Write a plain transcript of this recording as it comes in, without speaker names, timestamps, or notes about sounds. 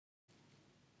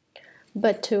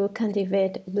But to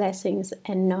cultivate blessings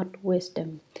and not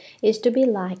wisdom is to be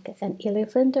like an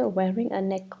elephant wearing a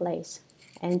necklace,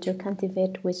 and to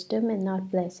cultivate wisdom and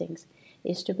not blessings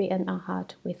is to be an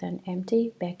arhat with an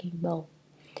empty begging bowl.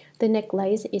 The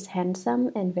necklace is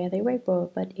handsome and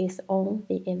valuable, but it's all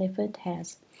the elephant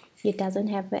has. It doesn't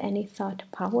have any thought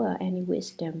power, any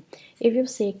wisdom. If you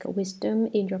seek wisdom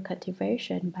in your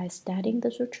cultivation by studying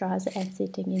the sutras and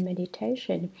sitting in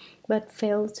meditation, but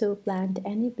fail to plant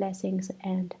any blessings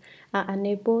and are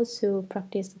unable to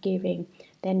practice giving,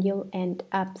 then you'll end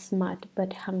up smart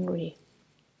but hungry.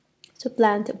 To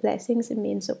plant blessings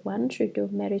means one should do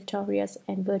meritorious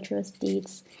and virtuous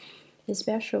deeds,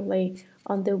 especially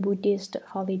on the Buddhist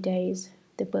holidays,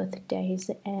 the birthdays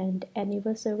and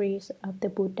anniversaries of the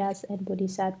Buddhas and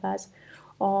Bodhisattvas,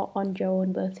 or on your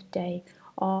own birthday,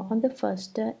 or on the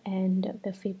 1st and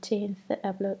the 15th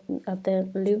of the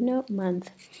lunar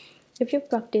month. If you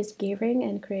practice giving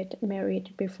and create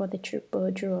merit before the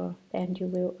triple jewel, then you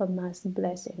will amass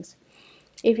blessings.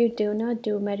 If you do not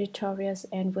do meritorious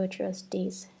and virtuous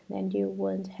deeds, then you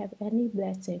won't have any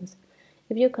blessings.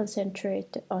 If you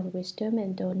concentrate on wisdom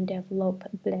and don't develop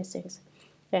blessings,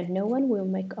 then no one will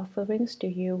make offerings to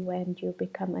you when you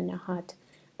become an arhat.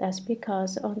 That's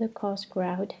because on the course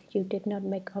ground you did not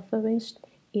make offerings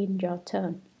in your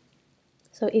turn.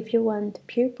 So if you want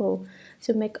people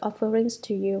to make offerings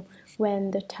to you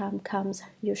when the time comes,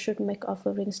 you should make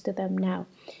offerings to them now.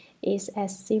 It's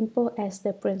as simple as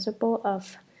the principle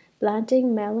of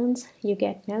planting melons, you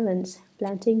get melons.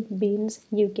 Planting beans,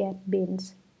 you get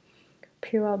beans.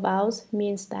 Pure vows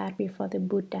means that before the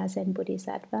Buddhas and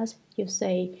Bodhisattvas, you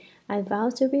say, I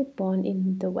vow to be born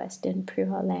in the Western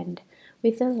Pure Land,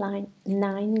 with the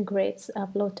 9 grades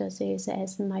of lotuses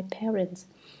as my parents.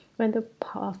 When the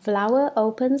flower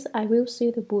opens, I will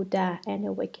see the Buddha and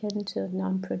awaken to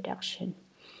non-production.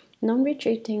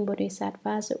 Non-retreating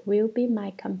Bodhisattvas will be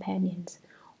my companions,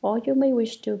 or you may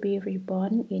wish to be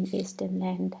reborn in Eastern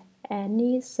Land.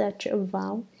 Any such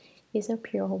vow is a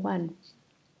pure one.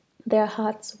 Their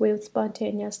hearts will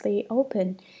spontaneously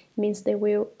open, means they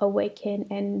will awaken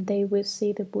and they will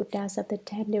see the Buddhas of the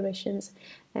 10 directions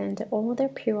and all their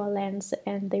pure lands,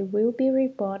 and they will be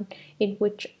reborn in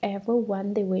whichever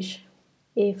one they wish.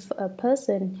 If a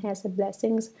person has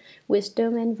blessings,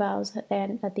 wisdom, and vows,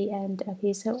 then at the end of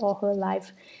his or her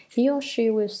life, he or she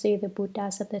will see the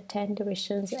Buddhas of the 10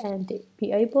 directions and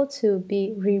be able to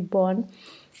be reborn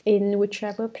in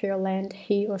whichever pure land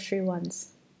he or she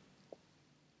wants.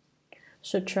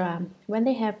 Sutra. When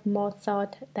they have more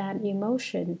thought than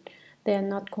emotion, they are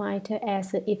not quite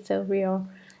as ethereal,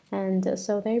 and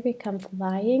so they become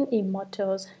flying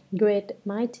immortals, great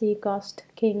mighty ghost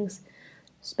kings,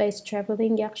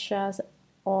 space-traveling yakshas,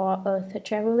 or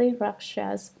earth-traveling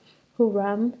rakshas, who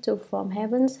run to form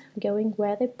heavens, going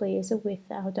where they please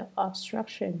without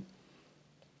obstruction.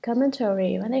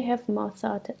 Commentary. When they have more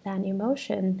thought than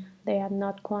emotion, they are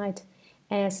not quite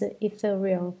as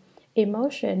ethereal.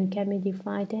 Emotion can be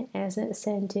defined as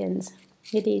sentience.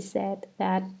 It is said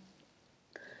that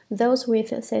those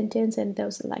with sentience and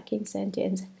those lacking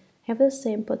sentience have the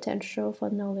same potential for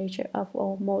knowledge of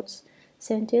all modes.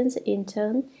 Sentience, in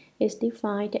turn, is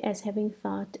defined as having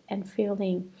thought and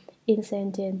feeling.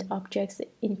 Insentient objects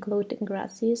include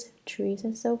grasses, trees,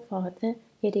 and so forth.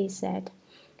 It is said,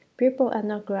 people are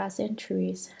not grass and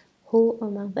trees. Who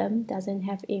among them doesn't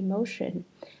have emotion?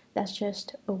 That's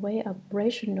just a way of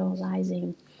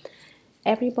rationalizing.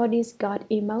 Everybody's got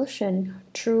emotion.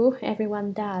 True,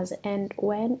 everyone does. And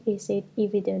when is it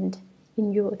evident?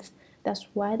 In youth. That's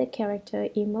why the character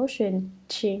emotion,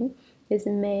 Chánh, is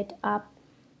made up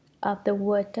of the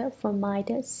word for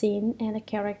mind, sin, and the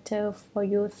character for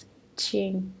youth,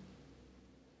 Ching.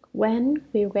 When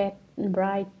we get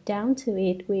right down to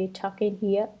it, we're talking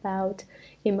here about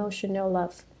emotional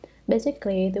love.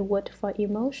 Basically, the word for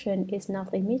emotion is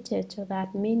not limited to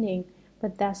that meaning,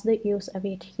 but that's the use of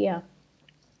it here.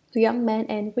 Young men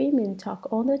and women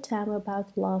talk all the time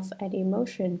about love and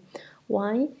emotion.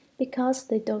 Why? Because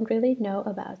they don't really know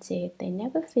about it. They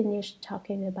never finish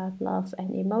talking about love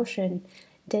and emotion.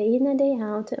 Day in and day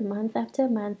out, month after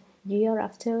month, year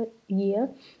after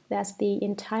year, that's the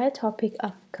entire topic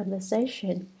of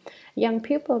conversation. Young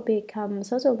people become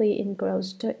totally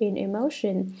engrossed in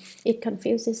emotion. It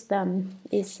confuses them.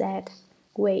 It's sad.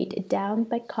 Weighed down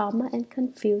by karma and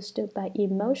confused by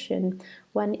emotion,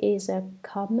 one is a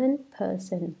common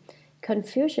person.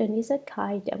 Confusion is a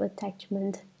kind of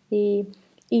attachment, the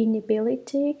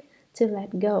inability to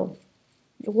let go.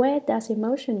 Where does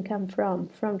emotion come from?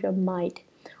 From your mind.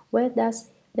 Where does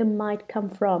the mind come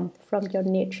from? From your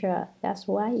nature. That's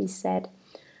why he said,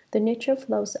 the nature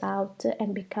flows out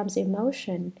and becomes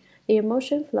emotion. The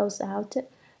emotion flows out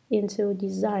into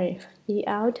desire. The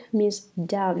out means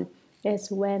down,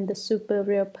 as when the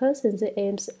superior person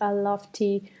aims are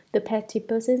lofty, the petty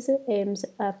person aims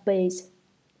are base.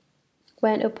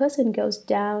 When a person goes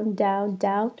down, down,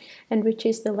 down, and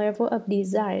reaches the level of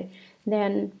desire,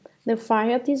 then the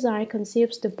fire of desire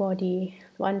consumes the body.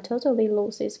 One totally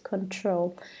loses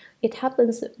control. It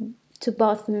happens to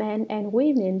both men and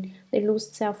women. They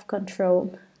lose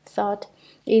self-control. Thought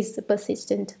is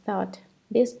persistent thought.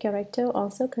 This character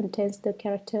also contains the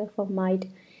character for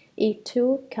mind. It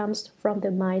too comes from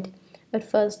the mind. At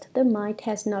first, the mind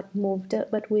has not moved,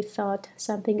 but with thought,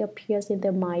 something appears in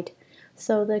the mind.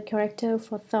 So the character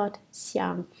for thought,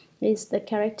 xiang, is the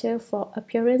character for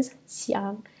appearance,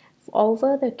 xiang,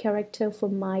 over the character for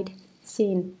mind,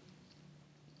 xin.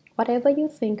 Whatever you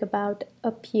think about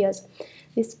appears.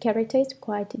 This character is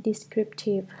quite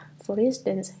descriptive. For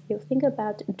instance, you think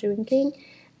about drinking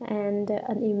and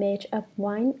an image of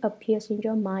wine appears in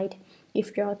your mind.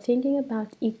 If you're thinking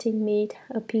about eating meat,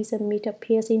 a piece of meat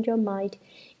appears in your mind.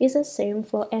 It's the same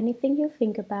for anything you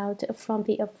think about, from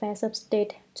the affairs of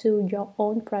state to your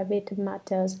own private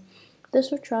matters. The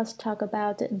sutras talk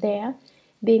about there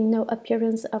being no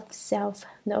appearance of self,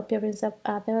 no appearance of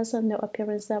others, no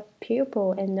appearance of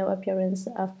pupil, and no appearance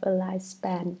of a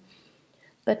lifespan.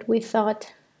 But we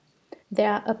thought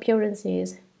there are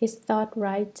appearances. Is thought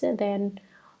right then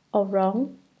or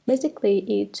wrong? Basically,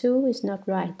 it too is not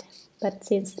right. But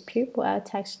since people are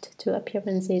attached to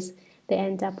appearances, they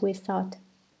end up with thought.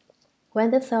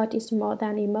 When the thought is more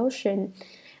than emotion,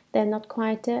 they're not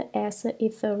quite as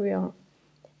ethereal.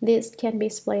 This can be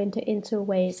explained in two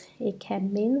ways. It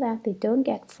can mean that they don't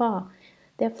get far.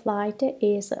 Their flight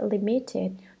is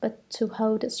limited, but to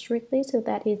hold strictly to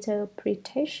that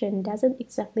interpretation doesn't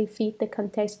exactly fit the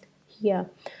context here.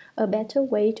 A better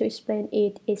way to explain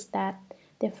it is that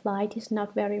their flight is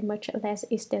not very much less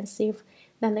extensive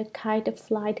than the kind of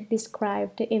flight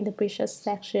described in the previous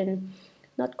section,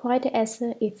 not quite as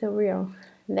ethereal.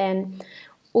 Then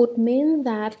would mean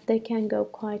that they can go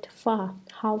quite far.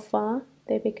 How far?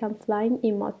 They become flying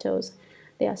immortals.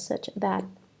 They are such that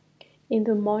in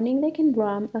the morning they can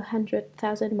roam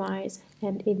 100,000 miles,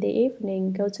 and in the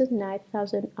evening go to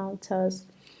 9,000 altars.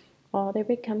 Or they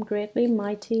become greatly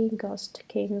mighty ghost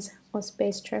kings, or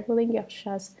space-traveling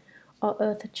yakshas, or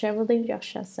earth-traveling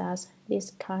rakshasas.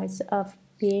 These kinds of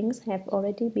beings have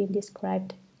already been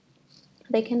described.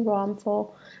 They can roam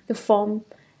for the form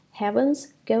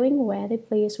heavens, going where they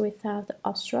please without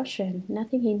obstruction.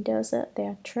 Nothing hinders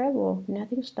their travel,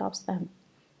 nothing stops them.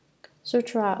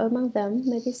 Sutra among them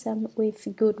may be some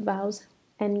with good vows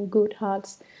and good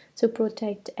hearts to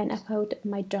protect and uphold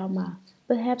my Dharma.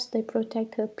 Perhaps they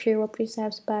protect her pure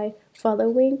precepts by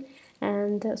following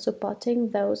and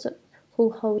supporting those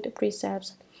who hold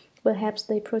precepts. Perhaps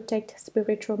they protect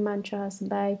spiritual mantras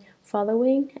by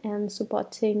following and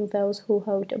supporting those who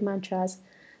hold mantras.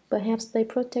 Perhaps they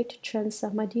protect Chánh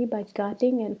Samadhi by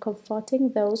guarding and comforting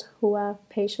those who are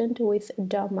patient with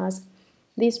dharmas.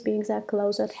 These beings are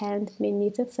close at hand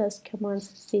beneath the first command's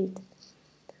seat.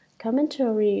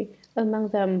 Commentary among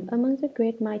them, among the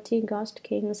great mighty ghost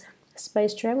kings,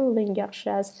 space-traveling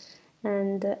yakshas,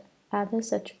 and other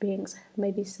such beings,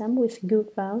 may be some with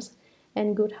good vows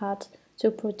and good hearts to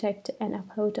protect and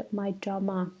uphold my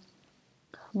Dharma.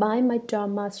 By my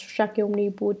Dharma,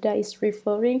 Shakyamuni Buddha is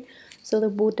referring to the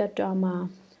Buddha Dharma.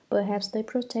 Perhaps they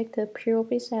protect the pure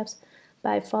precepts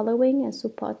by following and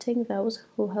supporting those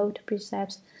who hold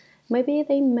precepts. Maybe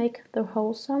they make the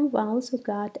wholesome vows to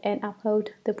guard and uphold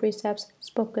the precepts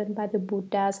spoken by the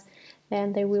Buddhas.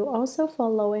 Then they will also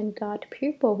follow and guard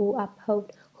people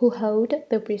who hold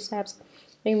the precepts.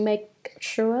 They make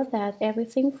sure that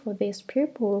everything for these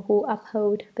people who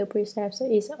uphold the precepts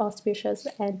is auspicious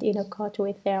and in accord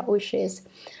with their wishes.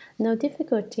 No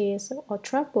difficulties or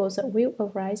troubles will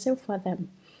arise for them.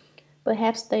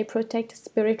 Perhaps they protect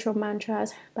spiritual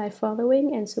mantras by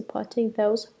following and supporting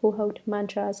those who hold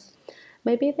mantras.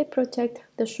 Maybe they protect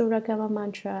the Shurangama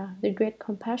mantra, the Great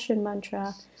Compassion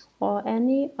mantra, or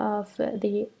any of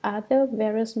the other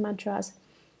various mantras.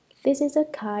 This is a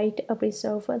kind of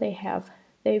resolve they have.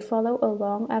 They follow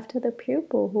along after the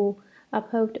pupil who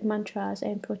uphold mantras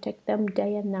and protect them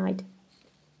day and night.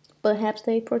 Perhaps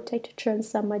they protect Chánh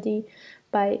Samadhi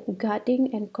by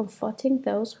guarding and comforting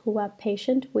those who are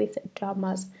patient with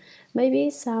dharmas.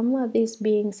 Maybe some of these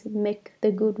beings make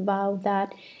the good vow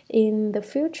that in the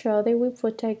future they will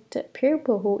protect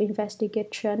people who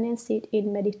investigate Chánh and sit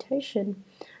in meditation,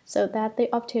 so that they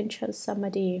obtain Chánh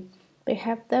Samadhi. They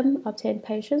have them obtain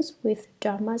patience with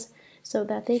dharmas so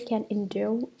that they can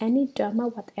endure any dharma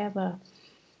whatever.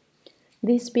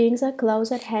 These beings are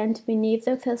close at hand beneath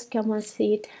the first common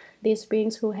seat. These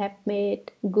beings who have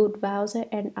made good vows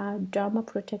and are Dharma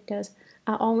protectors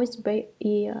are always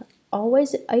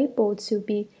able to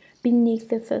be beneath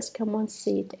the first common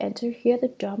seat and to hear the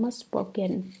Dharma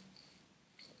spoken.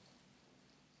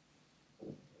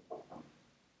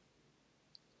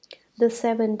 The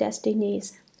Seven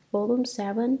Destinies, Volume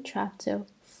 7, Chapter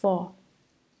 4.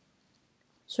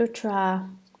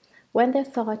 Sutra. When their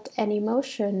thought and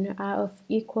emotion are of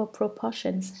equal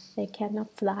proportions, they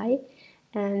cannot fly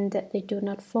and they do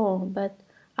not fall, but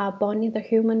are born in the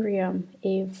human realm.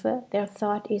 If their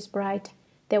thought is bright,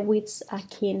 their wits are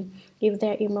keen. If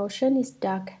their emotion is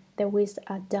dark, their wits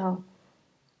are dull.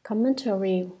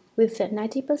 Commentary. With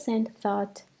 90%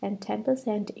 thought and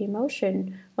 10%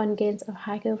 emotion, one gains a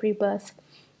higher rebirth.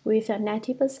 With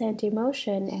 90%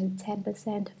 emotion and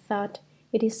 10% thought,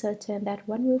 it is certain that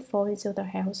one will fall into the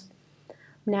hells.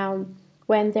 Now,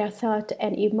 when their thought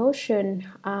and emotion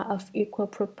are of equal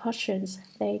proportions,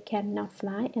 they cannot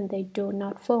fly and they do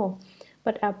not fall,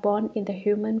 but are born in the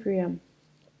human realm.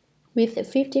 With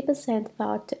 50%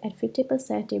 thought and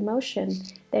 50% emotion,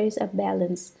 there is a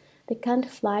balance. They can't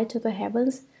fly to the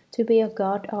heavens to be a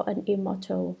god or an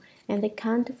immortal, and they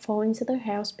can't fall into the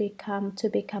hells to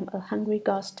become a hungry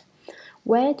ghost.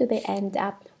 Where do they end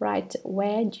up? Right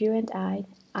where you and I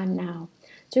are now.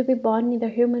 To be born in the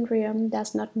human realm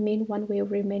does not mean one will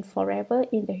remain forever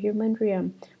in the human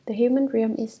realm. The human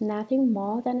realm is nothing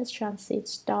more than a transit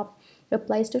stop, a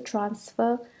place to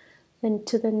transfer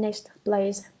to the next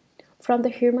place. From the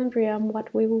human realm,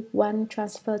 what will one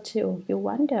transfer to? You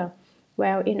wonder.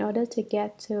 Well, in order to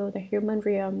get to the human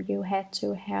realm, you had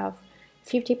to have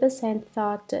 50%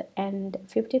 thought and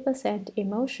 50%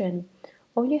 emotion.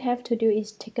 All you have to do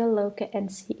is take a look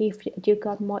and see if you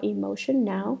got more emotion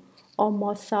now or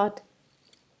more thought.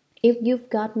 If you've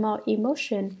got more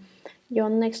emotion, your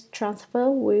next transfer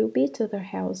will be to the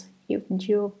hells. If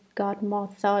you've got more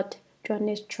thought, your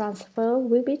next transfer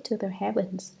will be to the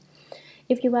heavens.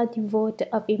 If you are devoid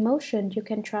of emotion, you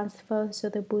can transfer to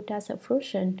the Buddha's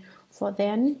fruition, for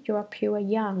then you are pure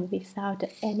yang without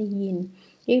any yin.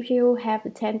 If you have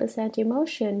 10%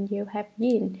 emotion, you have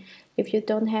yin. If you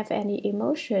don't have any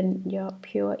emotion, you're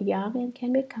pure yang and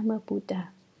can become a Buddha.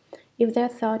 If their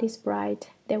thought is bright,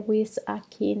 their wits are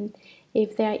keen.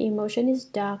 If their emotion is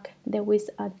dark, their wits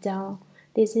are dull.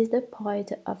 This is the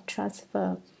point of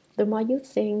transfer. The more you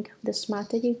think, the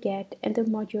smarter you get, and the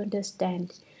more you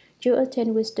understand. You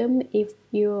attain wisdom if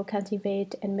you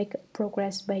cultivate and make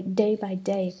progress by day.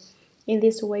 In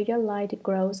this way, your light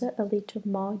grows a little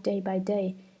more day by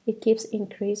day. It keeps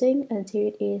increasing until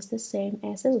it is the same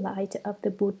as the light of the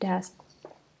Buddhas.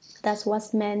 That's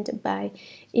what's meant by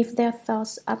if their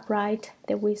thoughts are bright,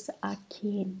 their wits are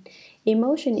keen.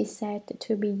 Emotion is said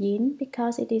to be yin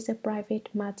because it is a private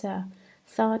matter.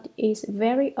 Thought is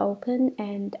very open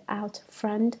and out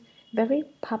front, very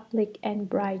public and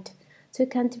bright. To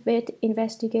cultivate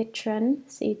investigation,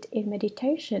 sit in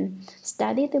meditation,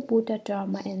 study the Buddha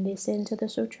Dharma, and listen to the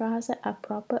sutras are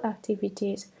proper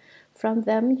activities. From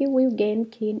them, you will gain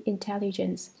keen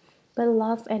intelligence. But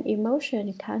love and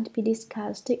emotion can't be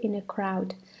discussed in a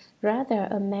crowd. Rather,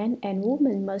 a man and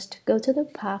woman must go to the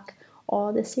park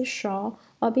or the seashore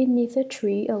or beneath a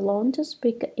tree alone to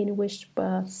speak in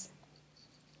whispers.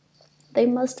 They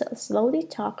must slowly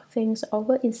talk things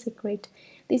over in secret.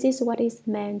 This is what is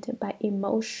meant by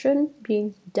emotion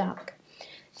being dark.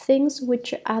 Things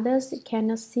which others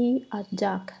cannot see are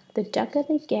dark. The darker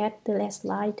they get, the less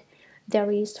light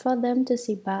there is for them to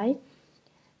see by,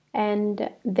 and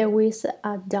their wits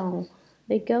are dull.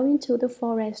 They go into the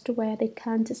forest where they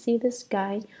can't see the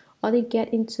sky, or they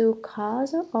get into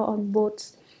cars or on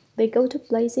boats. They go to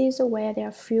places where there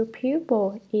are few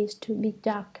people is to be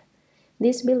dark.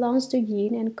 This belongs to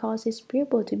yin and causes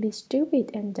people to be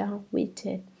stupid and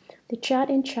dull-witted. They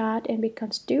chat and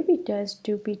become stupider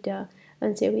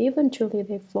until eventually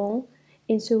they fall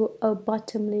into a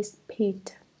bottomless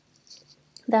pit.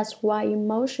 That's why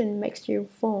emotion makes you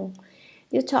fall.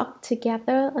 You talk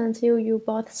together until you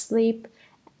both sleep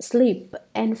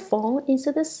and fall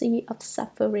into the sea of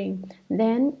suffering.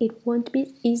 Then it won't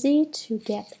be easy to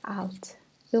get out.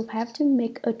 You'll have to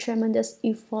make a tremendous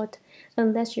effort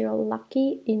unless you're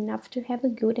lucky enough to have a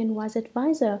good and wise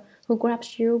advisor who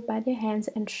grabs you by the hands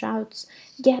and shouts,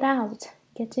 "Get out!"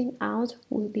 Getting out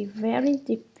will be very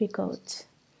difficult.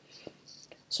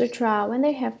 Sutra, when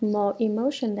they have more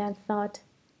emotion than thought,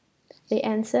 they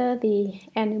enter the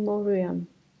animal realm.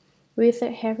 With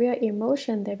a heavier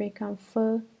emotion, they become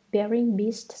fur-bearing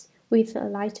beasts. With a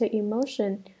lighter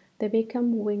emotion, they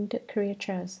become winged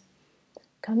creatures.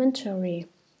 Commentary.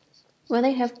 When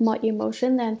they have more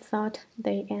emotion than thought,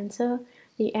 they enter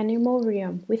the animal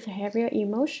realm. With heavier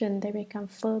emotion, they become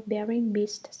fur-bearing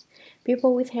beasts.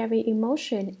 People with heavy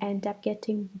emotion end up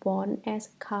getting born as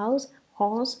cows,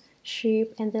 horse,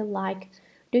 sheep, and the like.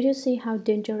 Do you see how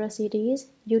dangerous it is?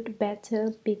 You'd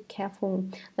better be careful.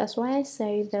 That's why I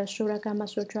say the Shurangama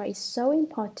Sutra is so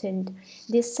important.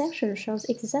 This section shows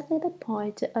exactly the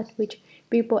point at which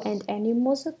people and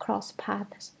animals cross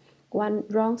paths. One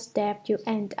wrong step, you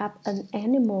end up an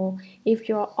animal. If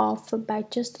you're off by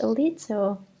just a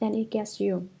little, then it gets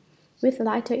you. With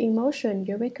lighter emotion,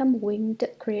 you become winged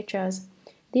creatures.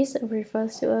 This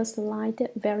refers to a slight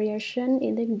variation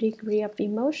in the degree of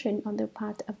emotion on the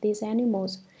part of these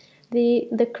animals.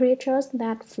 The creatures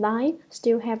that fly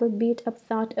still have a bit of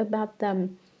thought about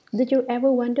them. Did you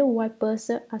ever wonder why birds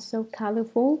are so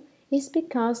colorful? It's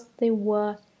because they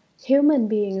were human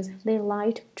beings. They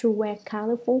liked to wear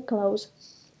colorful clothes.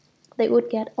 They would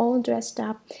get all dressed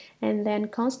up and then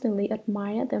constantly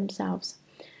admire themselves.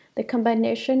 The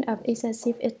combination of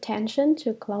excessive attention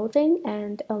to clothing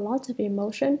and a lot of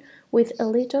emotion with a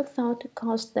little thought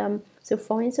caused them to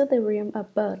fall into the realm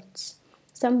of birds.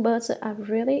 Some birds are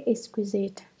really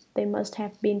exquisite. They must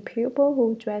have been people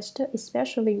who dressed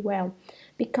especially well.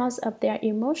 Because of their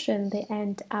emotion, they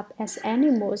end up as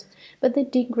animals, but the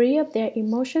degree of their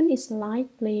emotion is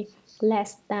slightly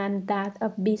less than that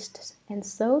of beasts, and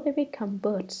so they become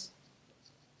birds.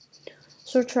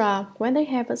 Sutra, when they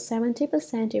have a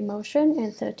 70% emotion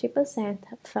and 30%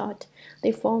 thought,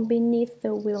 they fall beneath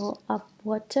the wheel of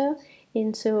water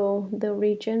into the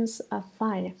regions of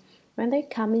fire. When they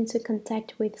come into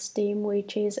contact with steam,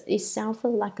 which is itself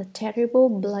like a terrible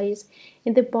blaze,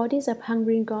 in the bodies of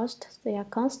hungry ghosts, they are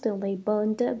constantly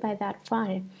burned by that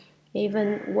fire.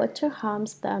 Even water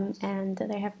harms them, and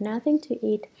they have nothing to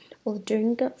eat or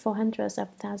drink for hundreds of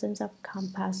thousands of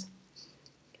kampas.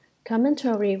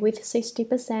 Commentary with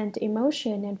 60%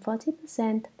 emotion and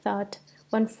 40% thought,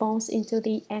 one falls into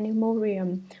the animal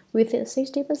realm. With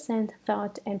 60%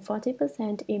 thought and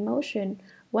 40% emotion,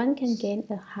 one can gain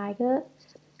a higher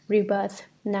rebirth.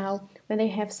 Now, when they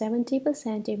have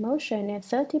 70% emotion and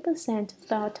 30%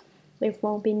 thought, they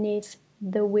fall beneath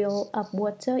the wheel of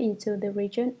water into the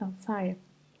region of fire.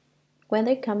 When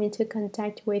they come into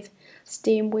contact with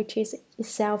steam, which is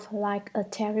itself like a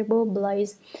terrible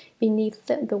blaze, beneath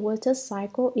the water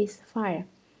cycle is fire.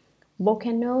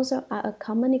 Volcanoes are a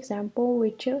common example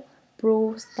which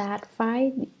proves that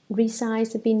fire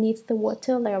resides beneath the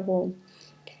water level.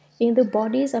 In the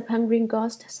bodies of hungry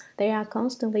ghosts, they are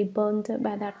constantly burned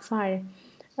by that fire.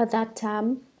 At that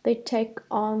time, they take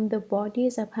on the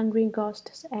bodies of hungry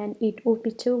ghosts, and it would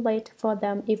be too late for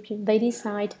them if they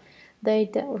decide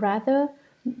they'd rather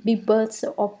be birds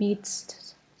or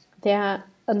beasts. There are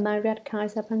a myriad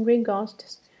kinds of hungry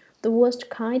ghosts. The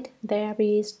worst kind there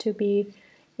is to be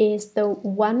is the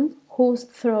one whose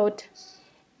throat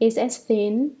is as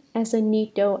thin as a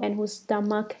needle and whose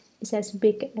stomach is as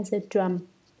big as a drum.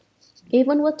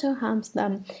 Even water harms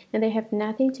them, and they have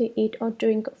nothing to eat or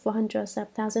drink for hundreds of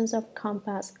thousands of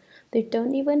kampas. They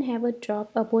don't even have a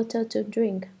drop of water to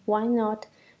drink. Why not?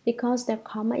 Because their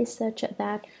karma is such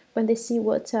that when they see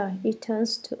water, it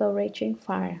turns to a raging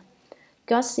fire.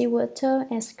 Gods see water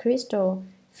as crystal.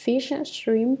 Fish,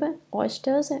 shrimp,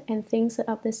 oysters, and things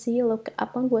of the sea look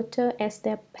upon water as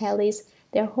their palace,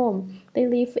 their home. They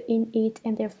live in it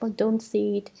and therefore don't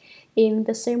see it. In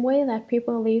the same way that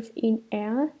people live in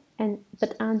air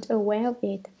but aren't aware of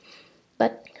it.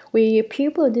 But we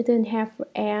people didn't have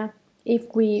air.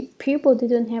 If we people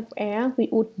didn't have air, we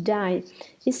would die.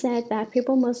 He said that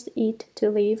people must eat to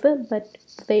live, but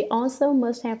they also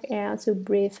must have air to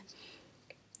breathe.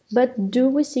 But do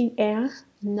we see air?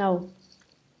 No.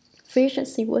 Fish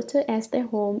see water as their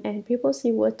home, and people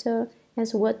see water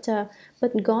as water,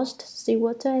 but ghosts see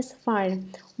water as fire.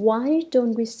 Why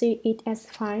don't we see it as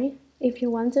fire? If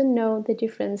you want to know the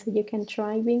difference, you can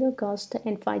try being a ghost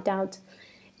and find out.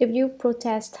 If you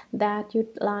protest that you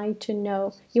like to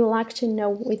know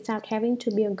without having to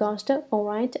be a ghost,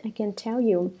 alright, I can tell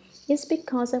you. It's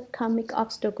because of karmic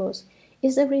obstacles.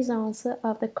 It's a result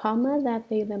of the karma that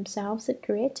they themselves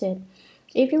created.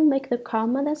 If you make the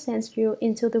karma that sends you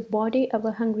into the body of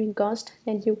a hungry ghost,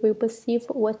 then you will perceive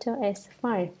water as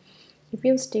fire. If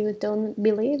you still don't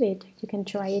believe it, you can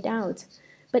try it out.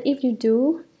 But if you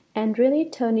do, and really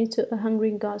turn into a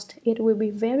hungry ghost, it will be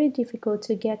very difficult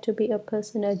to get to be a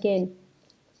person again.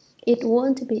 It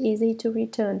won't be easy to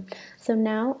return. So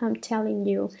now I'm telling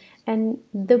you, and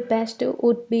the best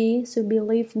would be to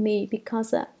believe me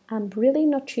because I'm really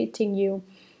not cheating you.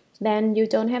 Then you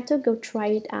don't have to go try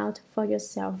it out for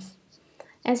yourself.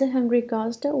 As a hungry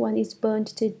ghost, one is burned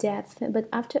to death, but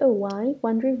after a while,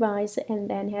 one revives and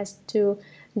then has to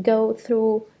go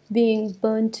through being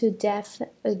burned to death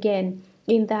again.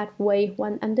 In that way,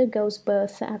 one undergoes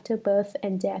birth after birth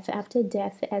and death after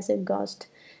death as a ghost.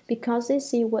 Because they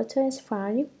see water as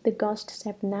fire, the ghosts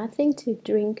have nothing to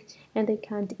drink and they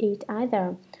can't eat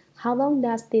either. How long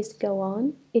does this go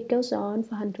on? It goes on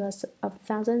for hundreds of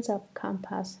thousands of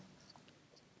kalpas.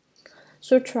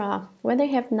 Sutra. When they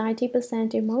have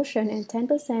 90% emotion and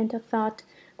 10% of thought,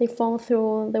 they fall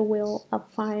through the wheel of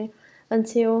fire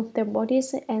until their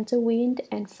bodies enter wind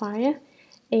and fire.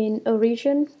 In a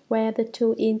region where the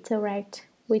two interact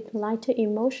with lighter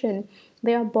emotion,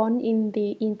 they are born in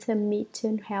the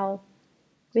intermittent hell.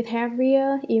 With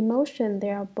heavier emotion, they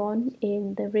are born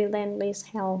in the relentless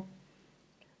hell.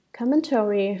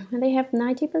 Commentary. When they have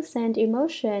 90%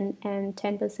 emotion and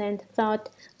 10% thought,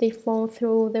 they fall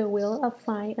through the wheel of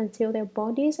fire until their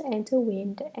bodies enter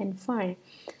wind and fire.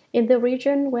 In the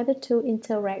region where the two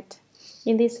interact,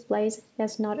 in this place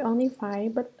there's not only fire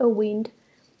but a wind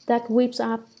that whips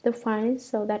up the fire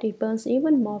so that it burns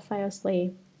even more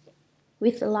fiercely.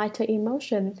 With lighter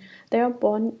emotion, they are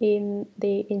born in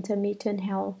the intermittent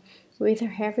hell. With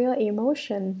heavier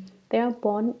emotion, they are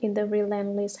born in the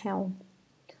relentless hell.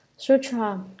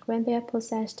 Sutra. When they are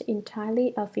possessed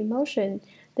entirely of emotion,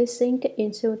 they sink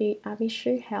into the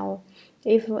Avicii hell.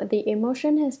 If the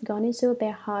emotion has gone into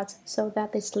their hearts so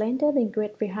that they slander the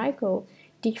great vehicle,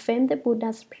 defame the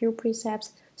Buddha's pure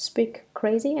precepts, speak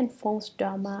crazy and false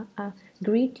dharma, are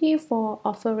greedy for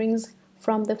offerings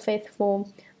from the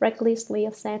faithful, recklessly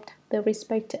accept the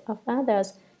respect of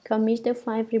others, commit the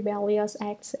 5 rebellious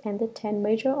acts and the 10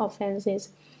 major offenses,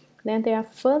 then they are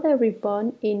further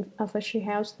reborn in Avicii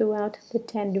house throughout the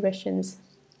 10 directions.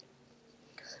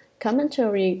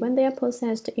 Commentary. When they are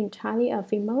possessed entirely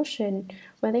of emotion,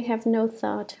 when they have no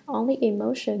thought, only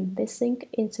emotion, they sink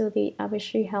into the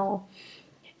Avicii hell.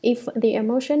 If the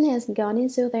emotion has gone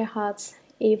into their hearts,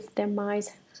 if their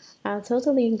minds are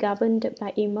totally governed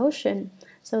by emotion,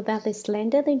 so that they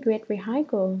slander the great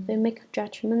vehicle, they make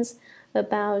judgments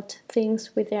about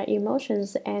things with their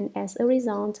emotions, and as a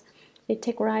result, they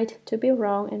take right to be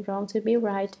wrong and wrong to be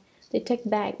right. They take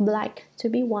back black to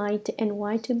be white and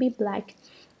white to be black.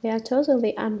 They are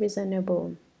totally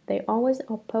unreasonable. They always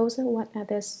oppose what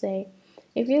others say.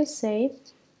 If you say,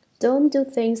 don't do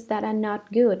things that are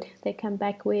not good, they come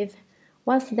back with,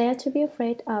 what's there to be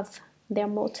afraid of? Their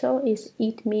motto is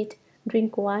eat meat,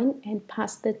 drink wine, and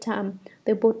pass the time.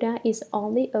 The Buddha is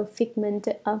only a figment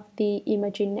of the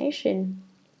imagination.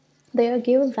 They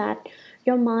argue that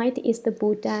your mind is the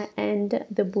Buddha and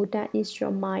the Buddha is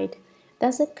your mind.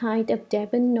 That's a kind of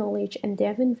deviant knowledge and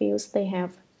deviant views they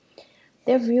have.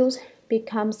 Their views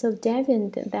become so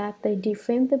deviant that they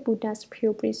defame the Buddha's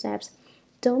pure precepts.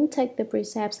 Don't take the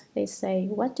precepts, they say.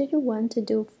 What do you want to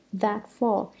do that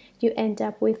for? You end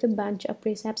up with a bunch of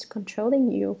precepts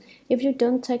controlling you. If you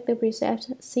don't take the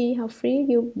precepts, see how free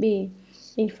you'll be.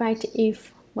 In fact,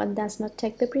 if one does not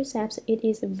take the precepts, it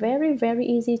is very, very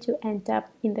easy to end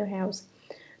up in the house.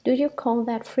 Do you call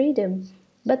that freedom?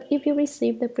 But if you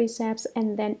receive the precepts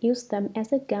and then use them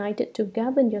as a guide to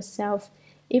govern yourself,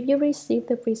 if you receive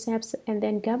the precepts and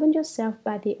then govern yourself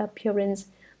by the appearance,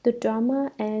 the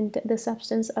Dharma and the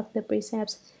substance of the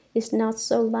precepts, it's not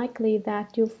so likely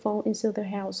that you fall into the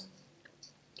house.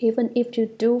 Even if you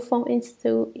do fall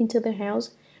into the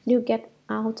house, you get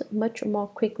out much more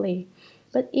quickly.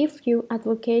 But if you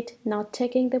advocate not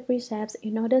taking the precepts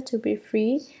in order to be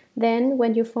free, then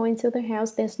when you fall into the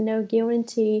house, there's no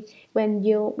guarantee when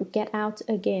you'll get out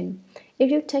again.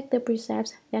 If you take the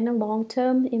precepts, then a long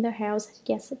term in the house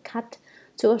gets cut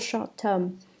to a short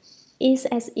term. It's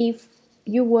as if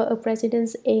you were a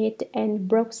president's aide and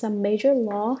broke some major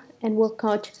law and were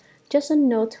caught. Just a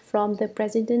note from the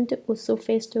president would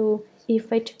suffice to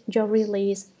effect your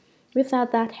release.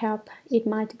 Without that help, it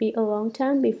might be a long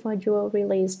time before you are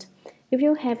released. If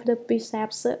you have the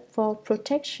precepts for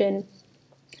protection,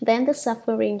 then the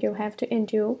suffering you have to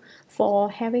endure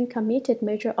for having committed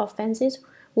major offenses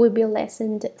will be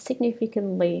lessened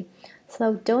significantly.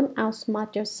 So don't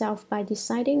outsmart yourself by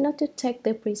deciding not to take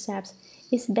the precepts.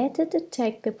 It's better to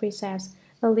take the precepts.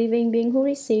 A living being who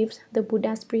receives the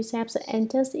Buddha's precepts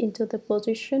enters into the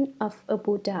position of a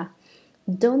Buddha.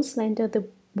 Don't slander the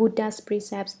Buddha's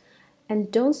precepts, and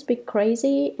don't speak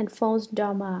crazy and false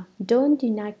dharma. Don't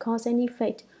deny cause and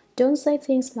effect. Don't say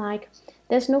things like,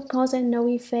 there's no cause and no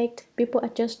effect. People are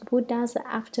just Buddhas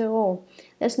after all.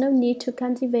 There's no need to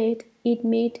cultivate, eat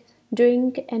meat,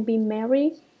 drink, and be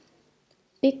merry,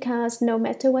 because no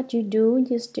matter what you do,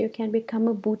 you still can become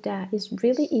a Buddha. It's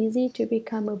really easy to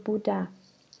become a Buddha.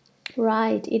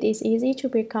 Right, it is easy to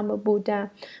become a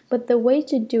Buddha, but the way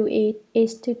to do it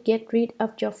is to get rid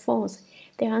of your phones.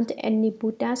 There aren't any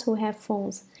Buddhas who have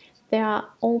phones. They are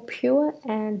all pure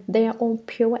and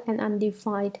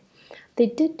undefiled. They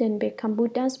didn't become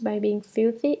Buddhas by being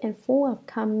filthy and full of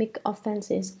karmic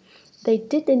offenses. They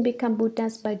didn't become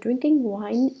Buddhas by drinking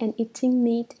wine and eating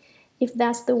meat. If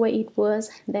that's the way it was,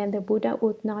 then the Buddha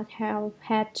would not have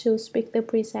had to speak the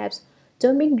precepts.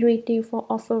 Don't be greedy for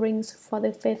offerings for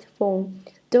the faithful.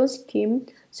 Don't scheme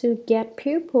to get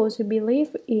people to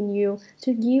believe in you,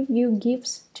 to give you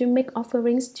gifts, to make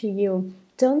offerings to you.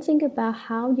 Don't think about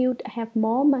how you'd have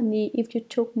more money if you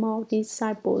took more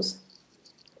disciples.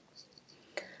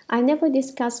 I never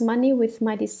discuss money with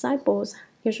my disciples.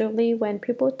 Usually, when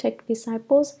people take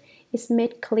disciples, it's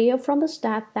made clear from the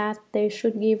start that they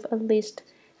should give at least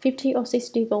 $50 or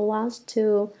 $60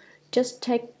 to just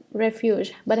take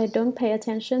refuge, but I don't pay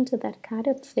attention to that kind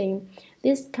of thing.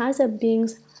 These kinds of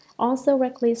beings also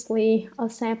recklessly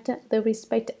accept the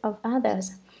respect of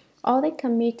others, or they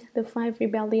commit the 5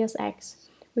 rebellious acts,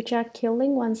 which are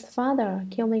killing one's father,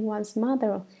 killing one's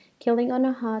mother, killing on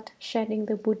a heart, shedding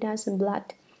the Buddha's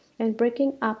blood, and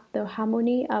breaking up the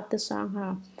harmony of the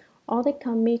Sangha. Or they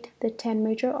commit the 10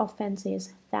 major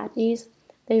offenses, that is,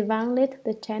 they violate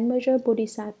the 10 major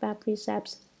Bodhisattva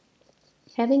precepts.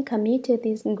 Having committed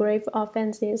these grave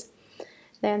offenses,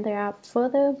 then they are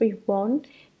further reborn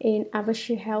in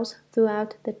Avashi hells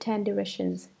throughout the 10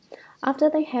 directions. After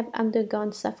they have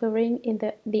undergone suffering in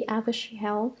the Avashi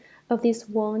hell of this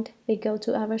world, they go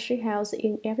to Avashi hells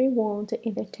in every world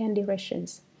in the 10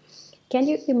 directions. Can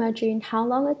you imagine how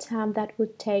long a time that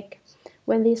would take?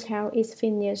 When this hell is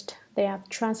finished, they are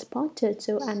transported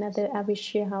to another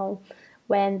Avashi hell.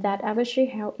 When that Avashi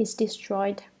hell is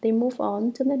destroyed, they move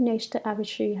on to the next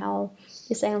Avashi hell.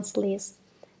 It's endless.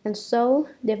 And so,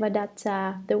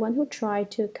 Devadatta, the one who tried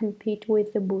to compete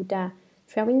with the Buddha,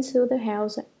 fell into the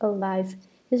hells alive.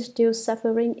 He's still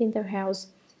suffering in the hells.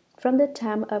 From the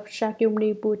time of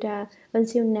Shakyamuni Buddha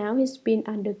until now, he's been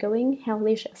undergoing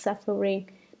hellish suffering,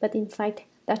 but in fact,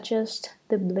 that's just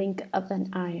the blink of an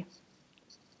eye.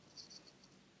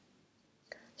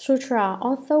 Sutra.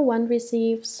 Although one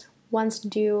receives one's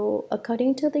due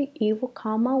according to the evil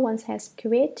karma one has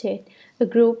created, a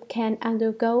group can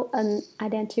undergo an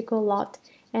identical lot,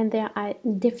 and there are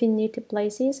definite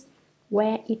places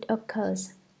where it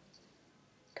occurs.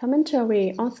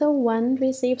 Commentary. Although one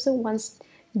receives one's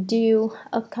due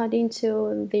according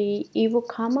to the evil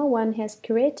karma one has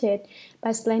created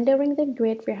by slandering the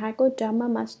great vehicle Dharma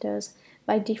masters,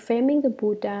 by defaming the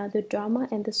Buddha, the Dharma,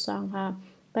 and the Sangha,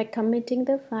 by committing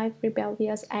the 5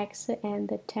 rebellious acts and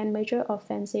the 10 major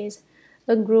offenses,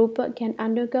 a group can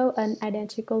undergo an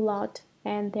identical lot,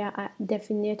 and there are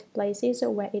definite places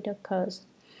where it occurs.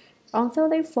 Although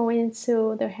they fall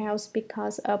into the house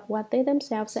because of what they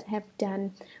themselves have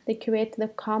done, they create the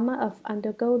karma of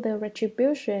undergo the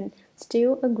retribution.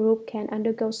 Still, a group can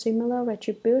undergo similar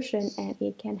retribution, and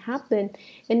it can happen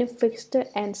in a fixed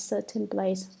and certain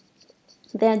place.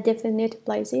 There are definite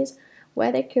places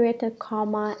where they create a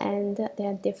karma, and there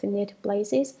are definite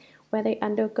places where they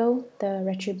undergo the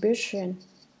retribution.